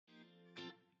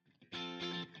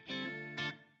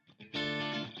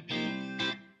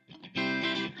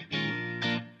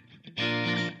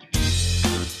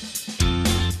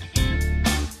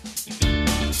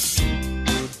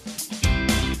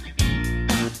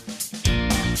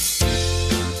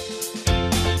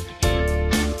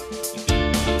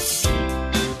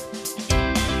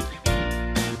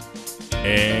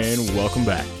welcome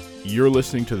back. You're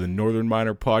listening to the Northern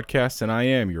Miner Podcast, and I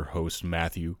am your host,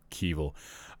 Matthew Keevil.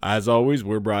 As always,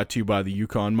 we're brought to you by the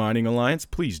Yukon Mining Alliance.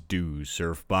 Please do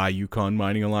surf by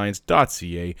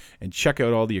yukonminingalliance.ca and check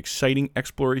out all the exciting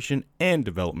exploration and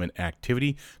development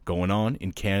activity going on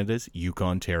in Canada's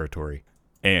Yukon territory.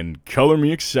 And color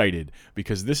me excited,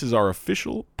 because this is our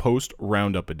official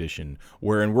post-Roundup edition,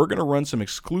 wherein we're going to run some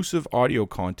exclusive audio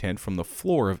content from the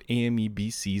floor of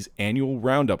AMEBC's annual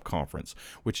Roundup conference,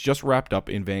 which just wrapped up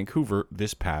in Vancouver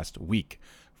this past week.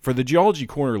 For the Geology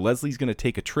Corner, Leslie's going to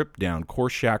take a trip down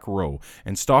Korshak Row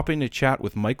and stop in to chat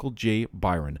with Michael J.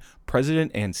 Byron,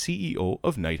 President and CEO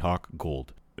of Nighthawk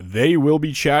Gold. They will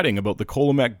be chatting about the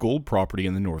Kolomak gold property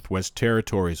in the Northwest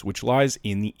Territories, which lies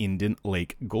in the Indent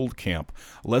Lake Gold Camp.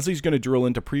 Leslie's going to drill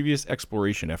into previous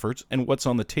exploration efforts and what's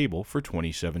on the table for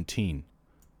 2017.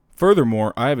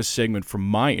 Furthermore, I have a segment from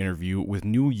my interview with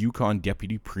new Yukon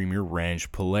Deputy Premier Ranj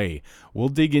Pillay. We'll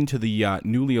dig into the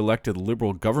newly elected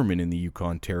Liberal government in the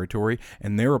Yukon Territory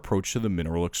and their approach to the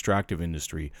mineral extractive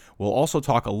industry. We'll also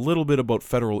talk a little bit about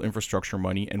federal infrastructure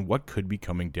money and what could be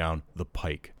coming down the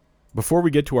pike. Before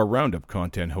we get to our Roundup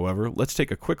content, however, let's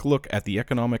take a quick look at the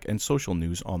economic and social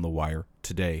news on the wire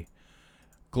today.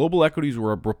 Global equities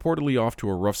were reportedly off to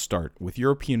a rough start, with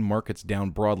European markets down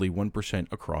broadly 1%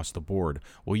 across the board,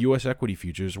 while U.S. equity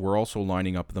futures were also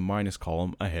lining up the minus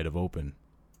column ahead of open.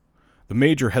 The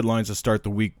major headlines to start the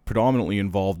week predominantly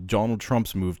involved Donald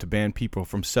Trump's move to ban people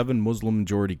from 7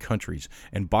 Muslim-majority countries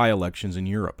and by-elections in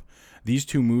Europe. These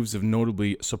two moves have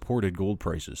notably supported gold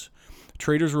prices.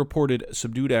 Traders reported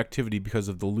subdued activity because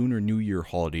of the Lunar New Year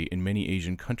holiday in many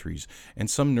Asian countries, and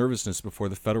some nervousness before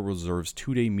the Federal Reserve's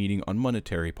two-day meeting on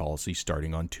monetary policy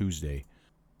starting on Tuesday.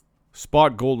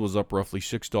 Spot gold was up roughly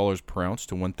 $6 per ounce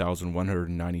to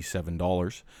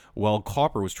 $1,197, while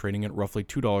copper was trading at roughly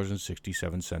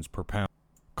 $2.67 per pound.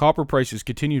 Copper prices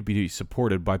continue to be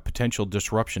supported by potential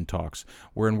disruption talks,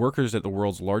 wherein workers at the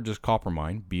world's largest copper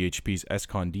mine, BHP's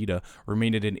Escondida,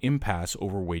 remain at an impasse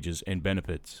over wages and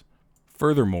benefits.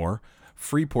 Furthermore,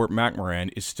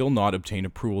 Freeport-McMoRan is still not obtained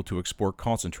approval to export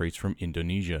concentrates from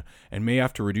Indonesia, and may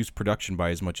have to reduce production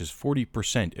by as much as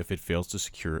 40% if it fails to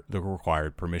secure the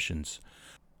required permissions.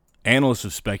 Analysts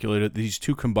have speculated that these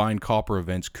two combined copper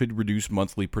events could reduce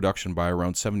monthly production by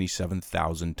around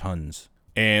 77,000 tons.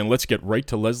 And let's get right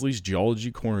to Leslie's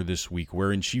Geology Corner this week,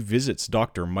 wherein she visits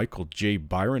Dr. Michael J.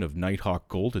 Byron of Nighthawk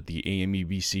Gold at the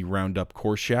AMEBC Roundup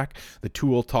Korshak. The two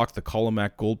will talk the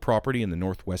Kolomak gold property in the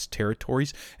Northwest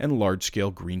Territories and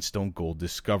large-scale greenstone gold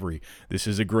discovery. This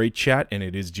is a great chat, and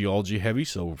it is geology heavy,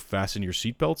 so fasten your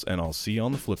seatbelts, and I'll see you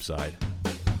on the flip side.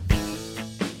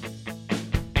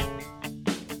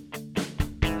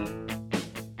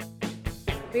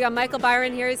 We got Michael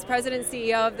Byron here. He's President and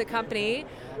CEO of the company.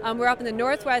 We're up in the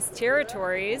Northwest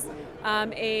Territories,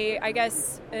 an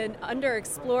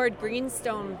underexplored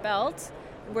greenstone belt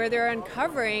where they're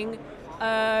uncovering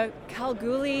a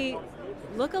Kalgoorlie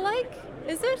look-alike.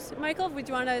 Is it? Michael, would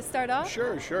you want to start off?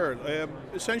 Sure.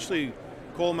 Essentially,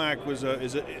 Kolomak was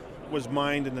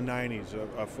mined in the 90s.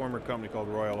 A former company called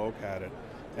Royal Oak had it.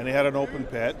 And they had an open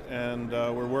pit, and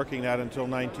were working that until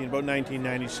about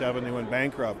 1997. They went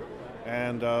bankrupt.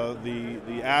 And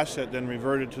the asset then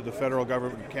reverted to the federal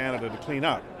government of Canada to clean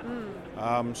up.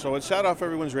 So it sat off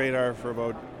everyone's radar for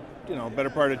about,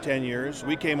 better part of 10 years.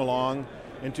 We came along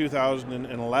in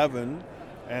 2011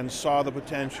 and saw the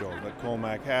potential that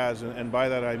Kolomak has, and by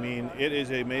that I mean it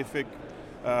is a mafic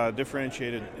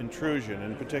differentiated intrusion.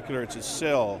 In particular, it's a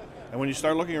sill. And when you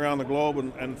start looking around the globe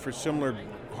and for similar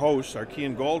hosts,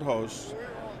 Archean gold hosts,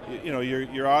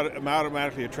 you're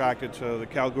automatically attracted to the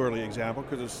Kalgoorlie example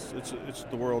because it's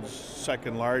the world's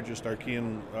second largest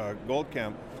Archean gold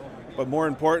camp. But more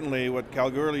importantly, what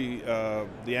Kalgoorlie,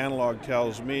 the analog,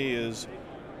 tells me is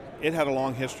it had a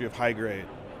long history of high grade.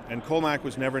 And Kolomak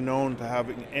was never known to have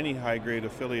any high grade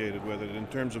affiliated with it in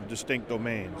terms of distinct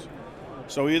domains.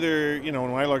 So either, when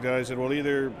I looked at it, I said, well,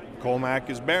 either Kolomak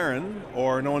is barren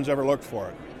or no one's ever looked for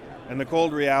it. And the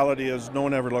cold reality is no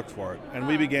one ever looked for it. And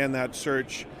we began that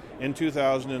search in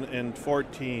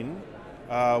 2014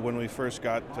 when we first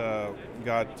got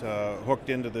hooked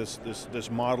into this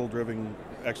model-driven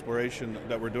exploration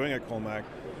that we're doing at Kolomak,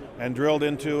 and drilled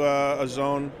into a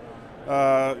zone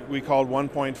we called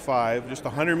 1.5, just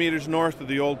 100 meters north of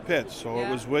the old pit. So it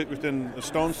was within a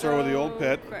stone's throw of the old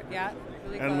pit. Yeah.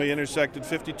 Really and close. We intersected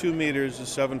 52 meters is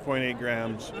 7.8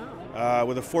 grams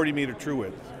with a 40-meter true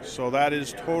width. So that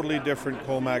is totally different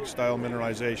Kolomak-style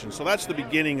mineralization. So that's the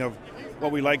beginning of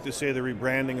what we like to say the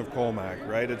rebranding of Kolomak,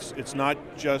 right? It's not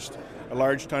just a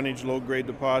large tonnage, low-grade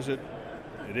deposit.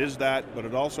 It is that, but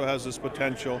it also has this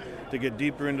potential to get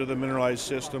deeper into the mineralized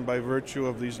system by virtue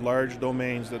of these large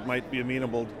domains that might be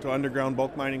amenable to underground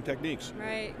bulk mining techniques.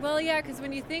 Right. Well, yeah, because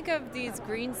when you think of these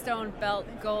greenstone belt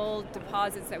gold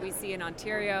deposits that we see in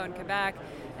Ontario and Quebec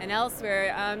and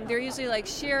elsewhere, they're usually like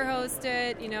shear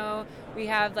hosted. You know, we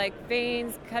have like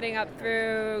veins cutting up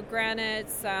through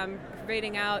granites,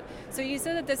 pervading out. So you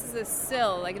said that this is a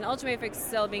sill, like an ultramafic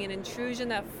sill, being an intrusion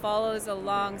that follows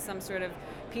along some sort of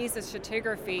piece of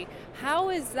stratigraphy. How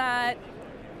is that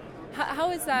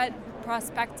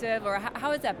prospective, or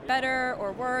how is that better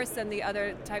or worse than the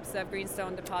other types of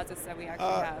greenstone deposits that we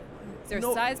actually have? Is there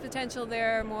size potential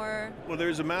there more? Well,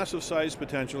 there's a massive size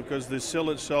potential because the sill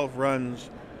itself runs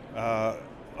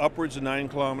upwards of 9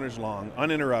 kilometers long,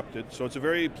 uninterrupted. So it's a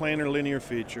very planar linear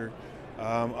feature,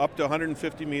 up to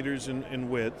 150 meters in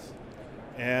width.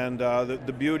 And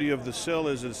the beauty of the sill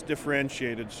is it's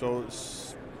differentiated. So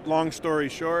long story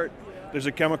short, there's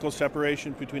a chemical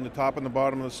separation between the top and the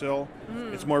bottom of the sill.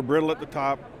 It's more brittle at the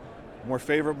top, more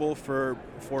favorable for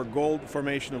gold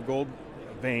formation of gold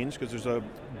veins because there's a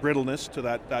brittleness to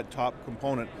that top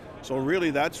component. So really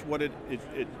that's what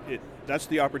that's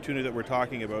the opportunity that we're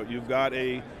talking about. You've got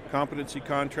a competency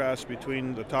contrast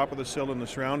between the top of the sill and the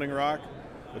surrounding rock.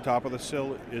 The top of the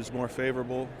sill is more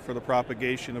favorable for the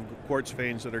propagation of quartz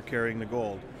veins that are carrying the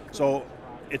gold. So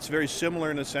it's very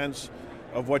similar in a sense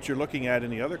of what you're looking at in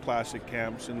the other classic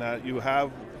camps, in that you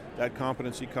have that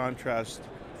competency contrast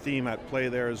theme at play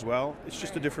there as well. It's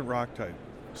just a different rock type.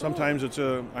 Sometimes it's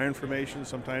a iron formation,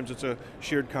 sometimes it's a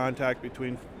sheared contact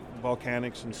between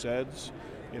volcanics and seds,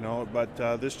 but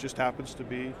this just happens to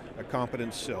be a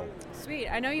competent sill. Sweet.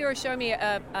 I know you were showing me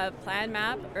a plan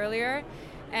map earlier,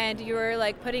 and you were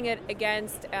like putting it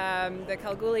against the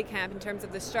Kalgoorlie camp in terms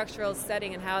of the structural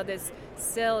setting and how this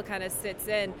sill kind of sits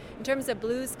in. In terms of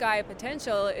blue sky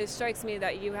potential, it strikes me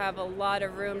that you have a lot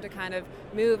of room to kind of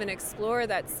move and explore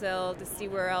that sill to see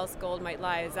where else gold might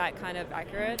lie. Is that kind of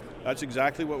accurate? That's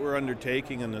exactly what we're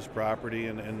undertaking in this property,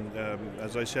 and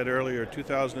as I said earlier,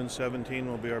 2017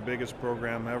 will be our biggest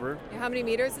program ever. How many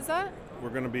meters is that? We're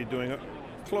going to be doing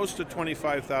close to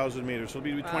 25,000 meters. So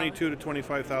it'll be 22 to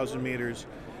 25,000 meters.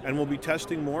 And we'll be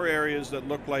testing more areas that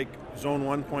look like Zone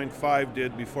 1.5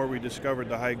 did before we discovered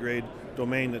the high-grade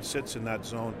domain that sits in that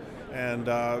zone. And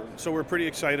so we're pretty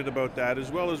excited about that,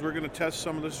 as well as we're going to test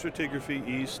some of the stratigraphy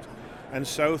east and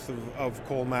south of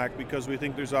Colmac, because we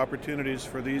think there's opportunities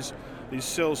for these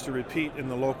sills to repeat in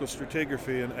the local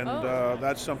stratigraphy, and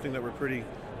that's something that we're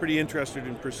pretty interested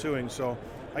in pursuing. So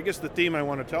I guess the theme I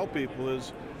want to tell people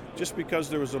is, just because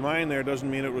there was a mine there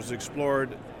doesn't mean it was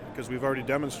explored, because we've already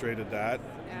demonstrated that.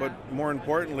 Yeah. But more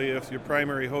importantly, if your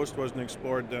primary host wasn't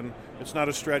explored, then it's not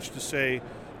a stretch to say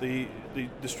the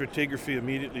stratigraphy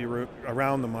immediately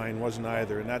around the mine wasn't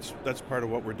either, and that's part of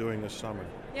what we're doing this summer.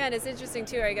 Yeah, and it's interesting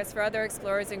too, I guess, for other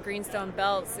explorers in greenstone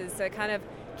belts, is to kind of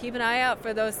keep an eye out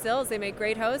for those sills. They make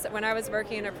great hosts. When I was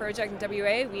working in a project in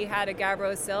WA, we had a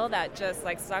gabbro sill that just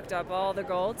like sucked up all the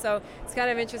gold. So it's kind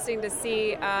of interesting to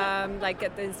see,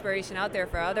 get the inspiration out there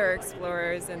for other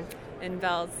explorers and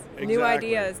belts. Exactly. New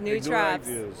ideas, new traps.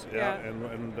 New ideas, yeah.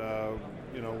 And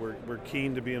we're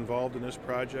keen to be involved in this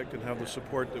project and have the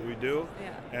support that we do.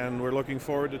 Yeah. And we're looking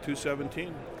forward to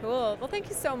 2017. Cool. Well, thank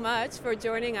you so much for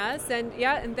joining us. And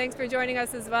thanks for joining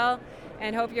us as well.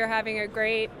 And hope you're having a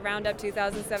great Roundup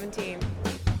 2017.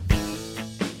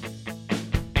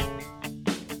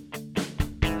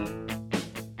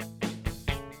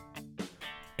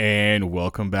 And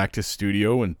welcome back to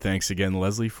studio, and thanks again,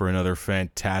 Leslie, for another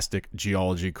fantastic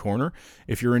Geology Corner.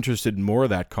 If you're interested in more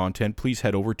of that content, please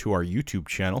head over to our YouTube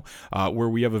channel, where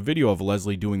we have a video of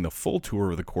Leslie doing the full tour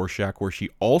of the core shack, where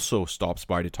she also stops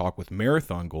by to talk with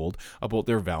Marathon Gold about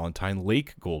their Valentine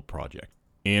Lake gold project.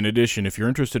 In addition, if you're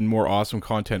interested in more awesome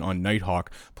content on Nighthawk,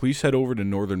 please head over to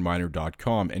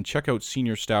northernminer.com and check out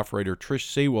senior staff writer Trish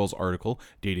Saywell's article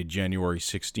dated January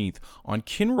 16th on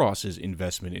Kinross's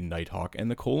investment in Nighthawk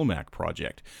and the Colmac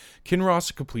project.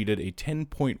 Kinross completed a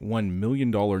 $10.1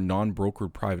 million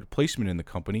non-brokered private placement in the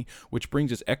company, which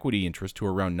brings its equity interest to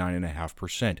around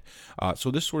 9.5%.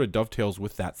 So this sort of dovetails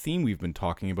with that theme we've been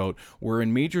talking about,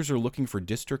 wherein majors are looking for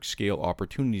district-scale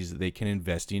opportunities that they can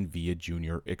invest in via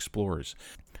junior explorers.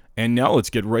 And now let's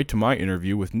get right to my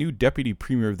interview with new Deputy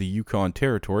Premier of the Yukon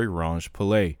Territory, Ranj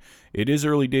Pillay. It is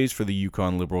early days for the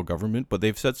Yukon Liberal government, but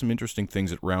they've said some interesting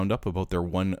things at Roundup about their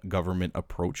one government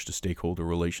approach to stakeholder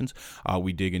relations.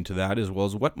 We dig into that, as well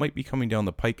as what might be coming down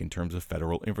the pike in terms of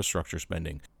federal infrastructure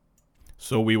spending.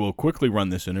 So we will quickly run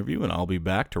this interview, and I'll be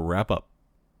back to wrap up.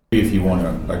 If you want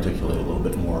to articulate a little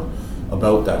bit more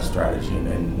about that strategy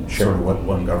and sort of what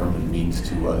one government means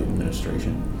to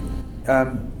administration.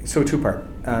 So two-part.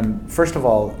 First of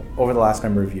all, over the last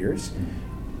number of years,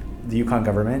 the Yukon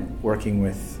government, working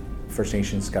with First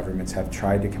Nations governments, have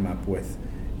tried to come up with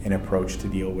an approach to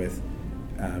deal with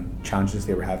challenges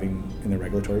they were having in the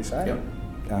regulatory side.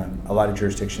 Yep. A lot of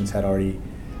jurisdictions had already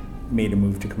made a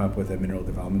move to come up with a mineral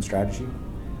development strategy.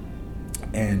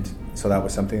 And so that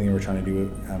was something they were trying to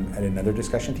do at another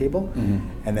discussion table.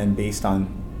 Mm-hmm. And then based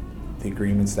on the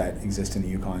agreements that exist in the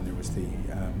Yukon, there was the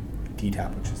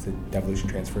DTAP, which is the Devolution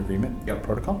Transfer Agreement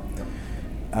protocol. Yep.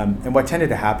 And what tended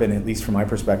to happen, at least from my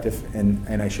perspective,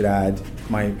 and I should add,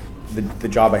 the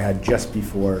job I had just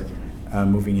before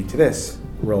moving into this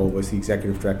role was the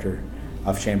executive director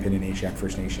of Champion and Asiac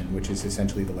First Nation, which is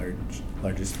essentially the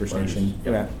largest First Nation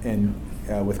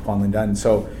with Kwanlin Dun.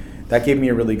 So that gave me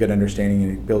a really good understanding,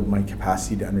 and it built my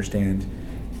capacity to understand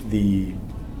the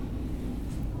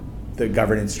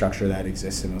governance structure that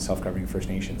exists in those self-governing First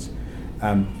Nations.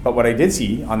 But what I did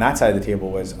see on that side of the table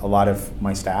was a lot of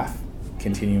my staff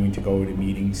continuing to go to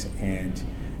meetings and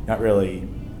not really,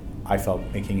 I felt,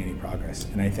 making any progress.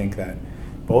 And I think that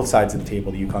both sides of the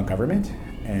table, the Yukon government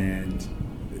and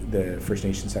the First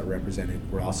Nations that were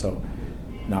represented, were also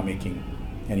not making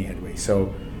any headway.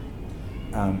 So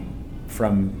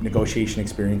from negotiation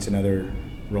experience in other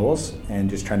roles and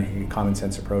just trying to take a common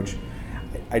sense approach,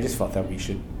 I just felt that we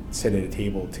should sit at a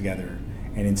table together,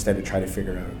 and instead of try to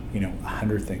figure out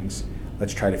 100 things,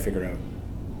 let's try to figure out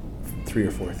 3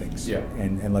 or 4 things,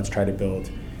 and let's try to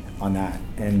build on that.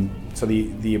 And so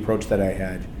the approach that I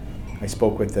had, I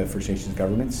spoke with the First Nations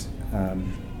governments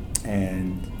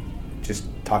and just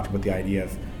talked about the idea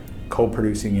of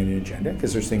co-producing an agenda,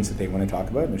 because there's things that they want to talk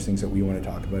about and there's things that we want to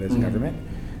talk about as a government,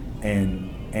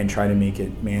 and try to make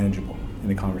it manageable in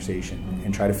the conversation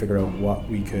and try to figure out what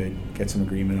we could get some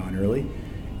agreement on early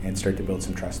and start to build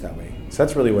some trust that way. So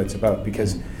that's really what it's about,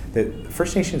 because the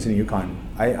First Nations in the Yukon,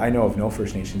 I know of no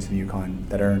First Nations in the Yukon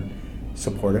that aren't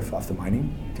supportive of the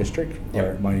mining district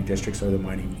or mining districts or the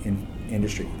mining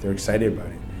industry. They're excited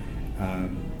about it.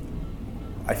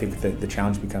 I think that the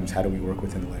challenge becomes, how do we work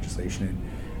within the legislation?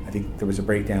 And I think there was a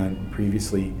breakdown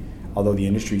previously, although the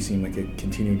industry seemed like it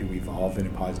continued to evolve in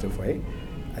a positive way.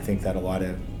 I think that a lot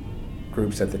of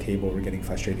groups at the table were getting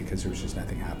frustrated because there was just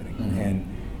nothing happening.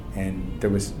 And there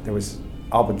was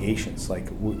obligations. Like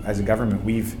as a government,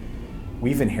 we've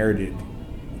inherited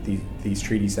these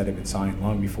treaties that have been signed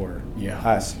long before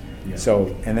us. Yeah.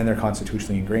 So, and then they're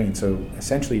constitutionally ingrained. So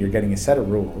essentially, you're getting a set of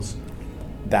rules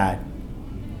that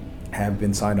have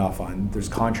been signed off on. There's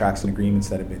contracts and agreements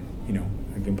that have been,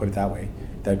 I can put it that way,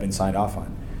 that have been signed off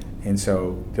on. And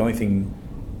so the only thing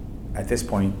at this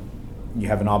point, you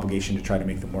have an obligation to try to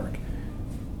make them work.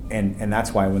 And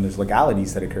that's why when there's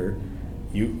legalities that occur,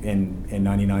 in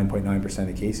 99.9% of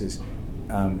the cases,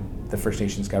 the First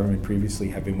Nations government previously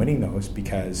have been winning those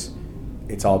because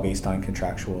it's all based on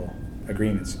contractual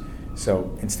agreements.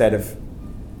 So instead of,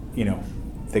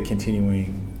 the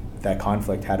continuing that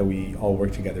conflict, how do we all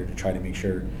work together to try to make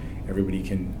sure everybody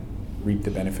can reap the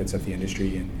benefits of the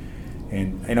industry?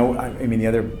 And I know, the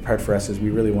other part for us is we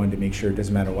really wanted to make sure it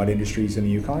doesn't matter what industry is in the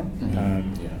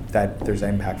Yukon, that there's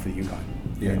an impact for the Yukon.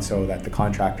 Yeah. And so that the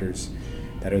contractors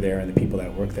that are there and the people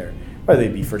that work there, whether they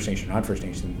be First Nation or non-First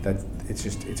Nation, that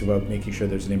it's about making sure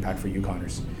there's an impact for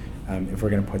Yukoners. If we're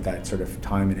going to put that sort of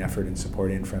time and effort and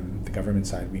support in from the government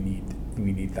side, we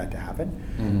need that to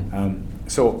happen.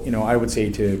 So I would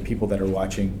say to people that are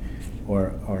watching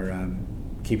or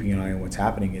keeping an eye on what's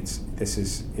happening, it's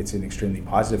an extremely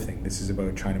positive thing. This is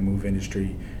about trying to move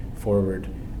industry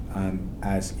forward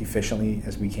as efficiently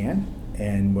as we can,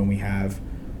 and when we have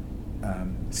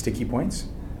sticky points,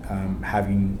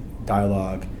 having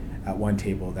dialogue at one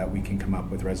table that we can come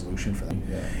up with resolution for them.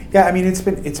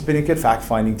 It's been a good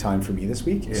fact-finding time for me this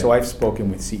week. Yeah. So I've spoken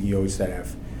with CEOs that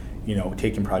have,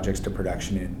 taken projects to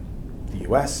production in the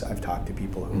U.S. I've talked to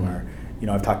people who are,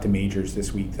 I've talked to majors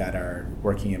this week that are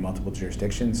working in multiple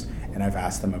jurisdictions, and I've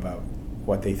asked them about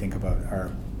what they think about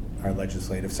our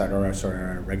legislative side or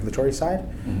our regulatory side.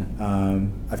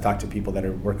 I've talked to people that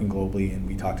are working globally, and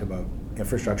we talked about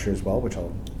infrastructure as well, which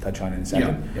I'll touch on in a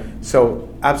second. Yeah.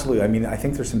 So absolutely, I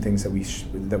think there's some things that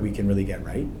we can really get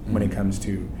right when it comes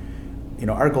to,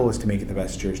 our goal is to make it the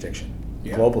best jurisdiction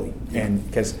globally,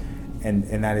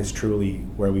 and that is truly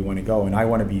where we want to go. And I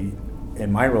want to be,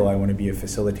 in my role, I want to be a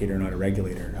facilitator, not a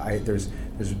regulator.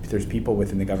 There's people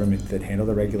within the government that handle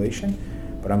the regulation,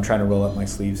 but I'm trying to roll up my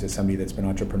sleeves as somebody that's been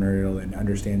entrepreneurial and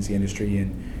understands the industry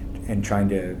and trying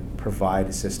to provide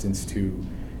assistance to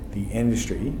the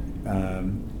industry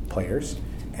players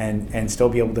and still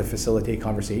be able to facilitate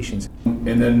conversations.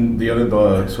 And then the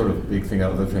sort of big thing,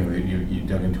 other thing that you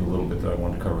dug into a little bit that I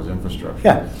wanted to cover was infrastructure.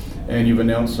 Yeah. And you've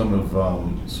announced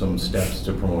some steps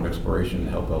to promote exploration and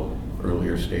help out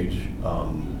earlier stage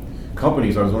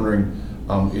companies. I was wondering,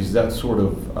 is that sort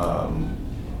of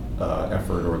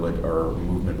effort or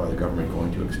movement by the government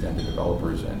going to extend to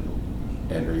developers,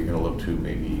 and are you going to look to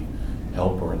maybe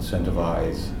help or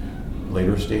incentivize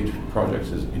later stage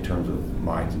projects in terms of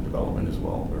mines and development as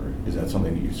well, or is that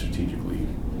something that you strategically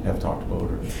have talked about?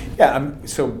 Or? Yeah,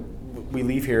 so we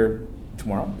leave here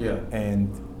tomorrow. Yeah.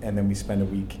 And then we spend a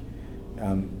week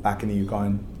back in the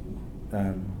Yukon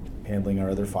handling our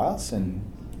other files and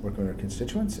working with our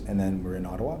constituents, and then we're in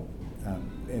Ottawa.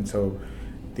 And so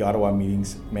the Ottawa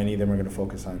meetings, many of them are going to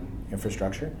focus on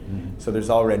infrastructure. Mm-hmm. So there's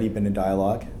already been a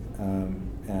dialogue.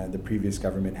 The previous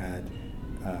government had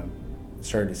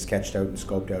started to sketched out and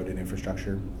scoped out an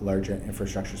large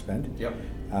infrastructure spend. Yep.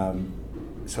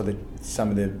 So that some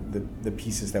of the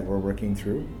pieces that we're working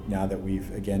through now that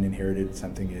we've again inherited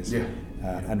something is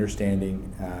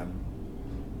understanding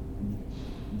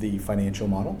the financial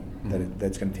model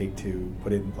that's going to take to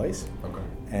put it in place. Okay.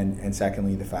 And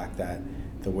secondly, the fact that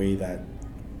the way that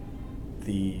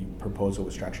the proposal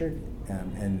was structured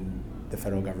and the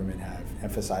federal government have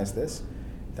emphasized this,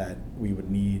 that we would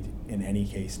need in any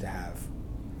case to have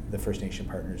the First Nation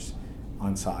partners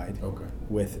on side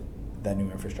with that new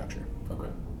infrastructure. Okay.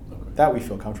 That we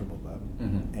feel comfortable about.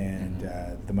 Mm-hmm. And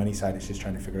the money side is just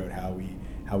trying to figure out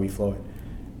how we flow it.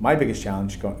 My biggest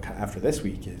challenge after this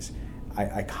week is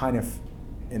I kind of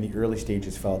in the early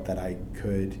stages felt that I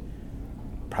could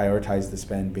prioritize the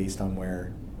spend based on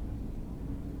where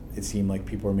it seemed like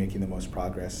people were making the most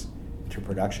progress to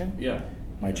production. Yeah.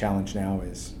 My challenge now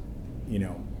is,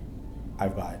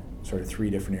 I've got sort of 3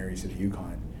 different areas of the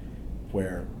Yukon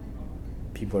where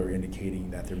people are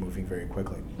indicating that they're moving very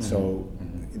quickly. Mm-hmm. So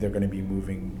they're going to be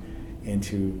moving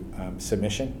into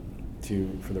submission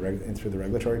through the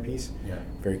regulatory piece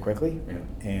very quickly. Yeah.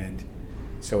 And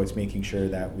so it's making sure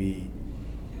that we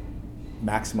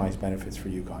maximize benefits for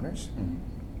Yukoners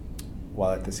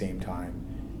while at the same time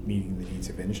meeting the needs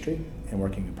of industry and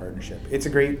working in partnership. It's a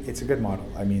good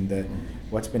model. I mean,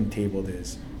 what's been tabled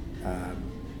is,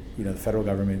 the federal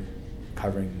government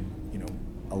covering,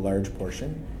 a large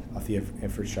portion of the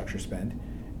infrastructure spend,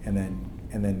 and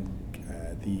then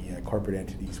the corporate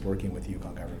entities working with the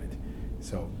Yukon government.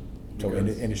 So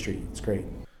industry, it's great.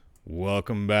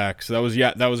 Welcome back. So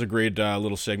that was a great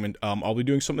little segment. I'll be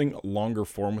doing something longer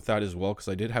form with that as well, because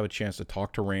I did have a chance to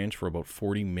talk to Range for about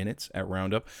 40 minutes at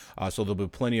Roundup. So there'll be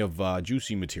plenty of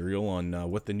juicy material on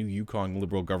what the new Yukon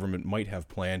Liberal government might have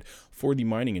planned for the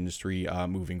mining industry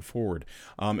moving forward.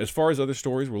 As far as other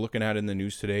stories we're looking at in the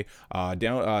news today,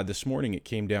 this morning it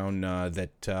came down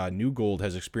that New Gold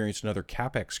has experienced another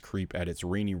capex creep at its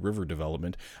Rainy River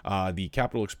development. The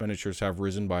capital expenditures have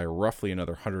risen by roughly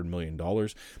another $100 million.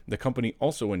 The company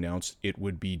also announced it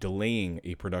would be delaying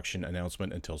a production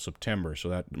announcement until September, so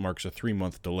that marks a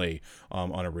 3-month delay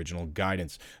on original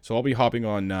guidance. So I'll be hopping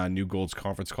on New Gold's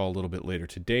conference call a little bit later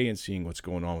today and seeing what's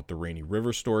going on with the Rainy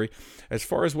River story. As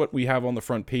far as what we have on the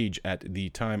front page at the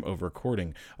time of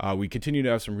recording, we continue to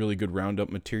have some really good Roundup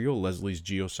material. Leslie's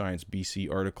Geoscience BC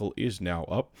article is now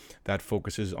up. That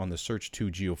focuses on the Search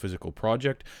 2 geophysical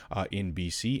project in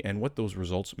BC and what those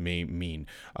results may mean.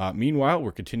 Meanwhile,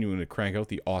 we're continuing to crank out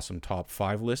the awesome top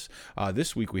 5 lists.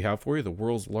 This week we have for you the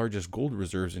world's largest gold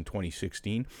reserves in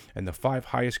 2016 and the 5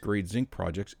 highest grade zinc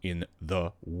projects in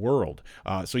the world.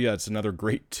 So it's another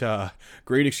great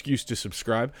excuse to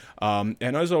subscribe. And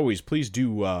as always, please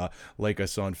do like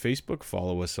us on Facebook,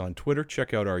 follow us on Twitter,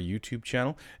 check out our YouTube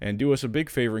channel, and do us a big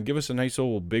favor and give us a nice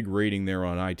old big rating there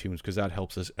on iTunes, because that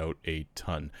helps us out a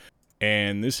ton.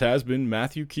 And this has been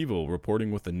Matthew Keevil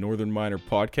reporting with the Northern Miner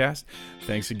Podcast.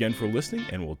 Thanks again for listening,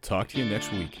 and we'll talk to you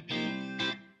next week.